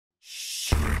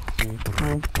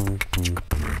Weekend's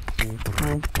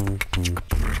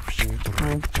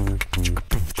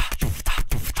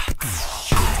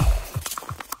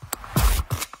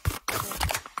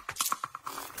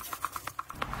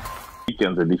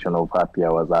edition of Happy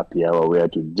Hour, where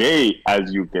today,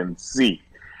 as you can see,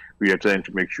 we are trying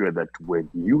to make sure that when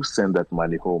you send that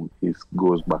money home, it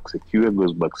goes back secure,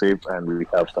 goes back safe, and we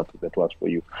have something that works for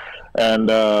you.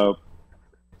 And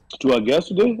to our guest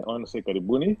today, I want to say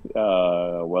Karibuni.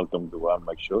 Welcome to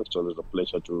OneMicShow. It's always a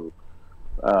pleasure to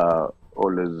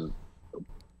always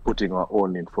putting our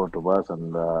own in front of us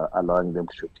and allowing them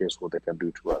to showcase what they can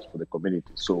do to us for the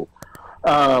community. So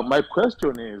my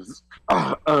question is,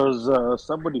 as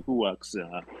somebody who works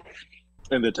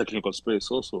in the technical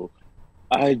space also,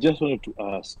 I just wanted to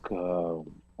ask, one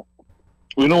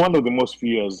of the most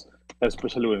fears,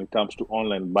 especially when it comes to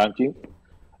online banking,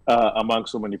 among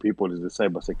so many people, is the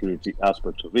cybersecurity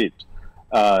aspect of it,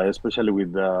 especially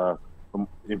with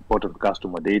important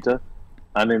customer data.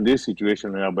 And in this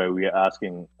situation whereby we are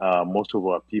asking most of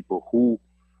our people who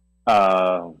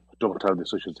don't have the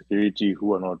social security,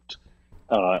 who are not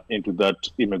into that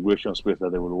immigration space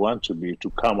that they would want to be, to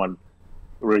come and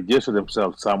register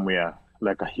themselves somewhere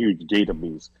like a huge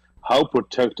database. How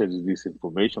protected is this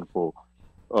information for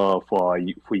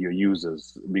your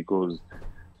users? Because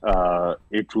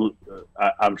it will,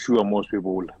 I'm sure most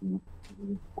people will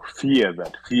fear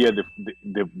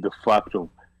the fact of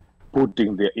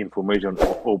putting their information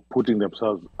or putting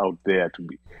themselves out there to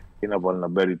be in a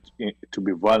vulnerability, to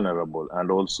be vulnerable. And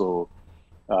also,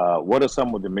 what are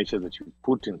some of the measures that you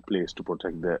put in place to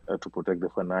protect the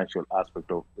financial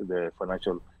aspect of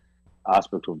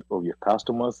your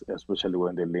customers, especially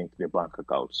when they link their bank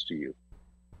accounts to you?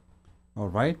 All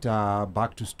right,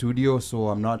 back to studio. So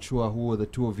I'm not sure who the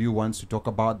two of you wants to talk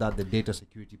about that, the data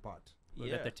security part. We'll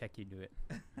let the techie do it.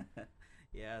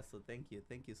 Yeah, so thank you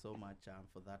so much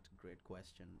for that great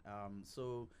question.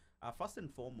 So first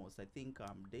and foremost, I think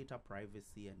data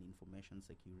privacy and information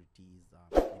security is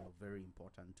very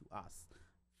important to us.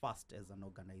 First, as an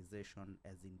organization,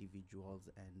 as individuals,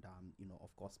 and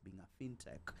of course, being a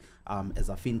fintech, as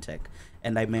a fintech.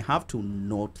 And I may have to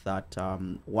note that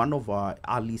one of our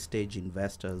early stage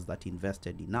investors that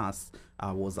invested in us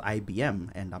was IBM,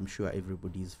 and I'm sure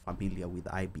everybody is familiar with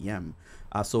IBM.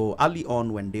 So early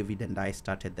on, when David and I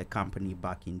started the company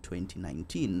back in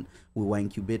 2019, we were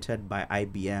incubated by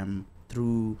IBM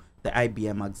through the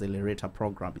IBM Accelerator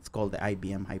Program. It's called the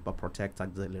IBM HyperProtect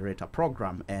Accelerator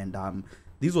Program, and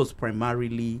this was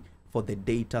primarily for the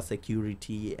data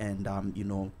security and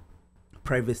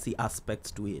privacy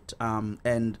aspects to it.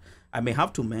 And I may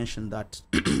have to mention that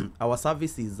our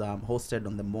service is hosted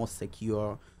on the most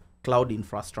secure cloud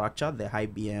infrastructure, the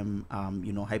IBM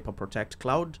HyperProtect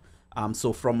Cloud.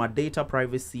 So from a data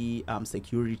privacy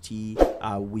security,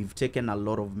 we've taken a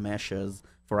lot of measures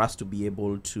for us to be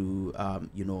able to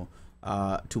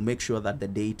to make sure that the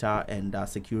data and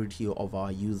security of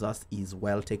our users is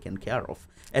well taken care of.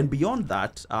 And beyond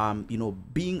that,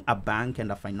 being a bank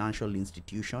and a financial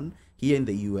institution here in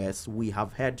the US, we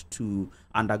have had to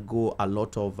undergo a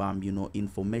lot of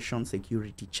information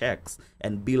security checks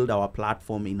and build our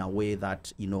platform in a way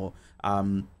that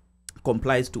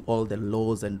complies to all the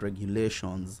laws and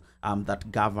regulations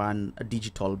that govern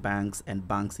digital banks and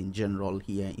banks in general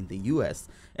here in the US.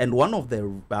 And one of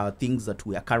the things that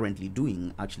we are currently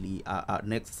doing, actually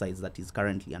an exercise that is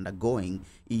currently undergoing,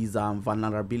 is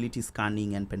vulnerability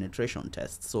scanning and penetration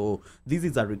tests. So this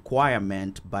is a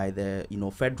requirement by the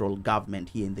federal government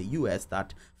here in the US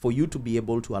that for you to be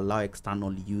able to allow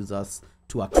external users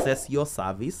to access your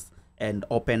service and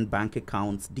open bank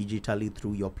accounts digitally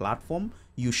through your platform,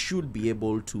 you should be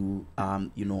able to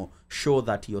show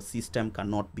that your system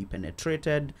cannot be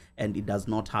penetrated and it does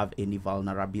not have any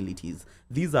vulnerabilities.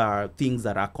 These are things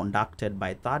that are conducted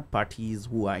by third parties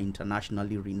who are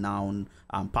internationally renowned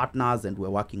partners, and we're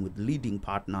working with leading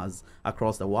partners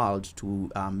across the world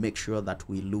to make sure that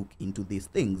we look into these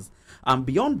things.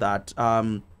 Beyond that,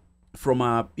 from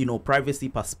a privacy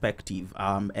perspective,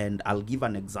 and I'll give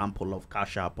an example of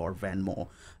Cash App or Venmo.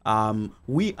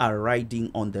 We are riding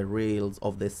on the rails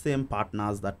of the same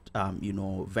partners that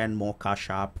Venmo, Cash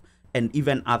App, and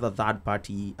even other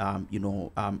third-party,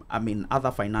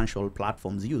 other financial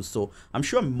platforms use. So I'm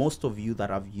sure most of you that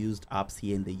have used apps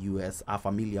here in the US are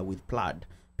familiar with Plaid.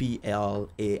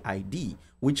 PLAID,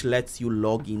 which lets you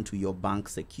log into your bank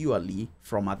securely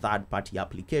from a third-party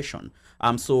application.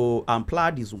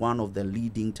 Plaid is one of the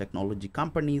leading technology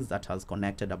companies that has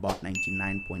connected about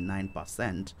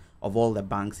 99.9% of all the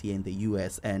banks here in the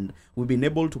US, and we've been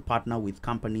able to partner with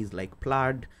companies like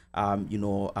Plaid,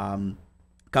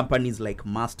 Companies like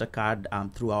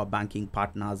MasterCard, through our banking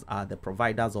partners, are the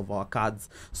providers of our cards.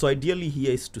 So ideally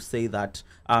here is to say that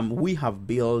we have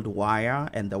built Wire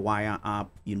and the Wire app,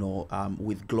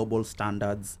 with global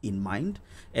standards in mind.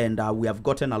 And we have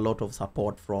gotten a lot of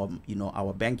support from,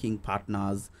 our banking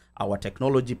partners, our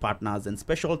technology partners, and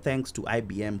special thanks to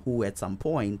IBM, who at some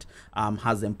point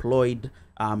has employed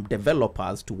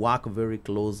developers to work very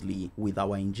closely with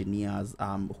our engineers,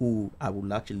 who I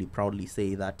will actually proudly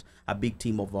say that a big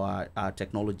team of our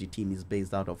technology team is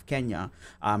based out of Kenya.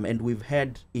 And we've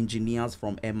had engineers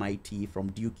from MIT, from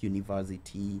Duke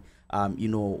University,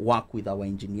 work with our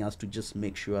engineers to just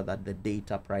make sure that the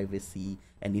data privacy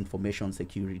and information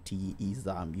security is,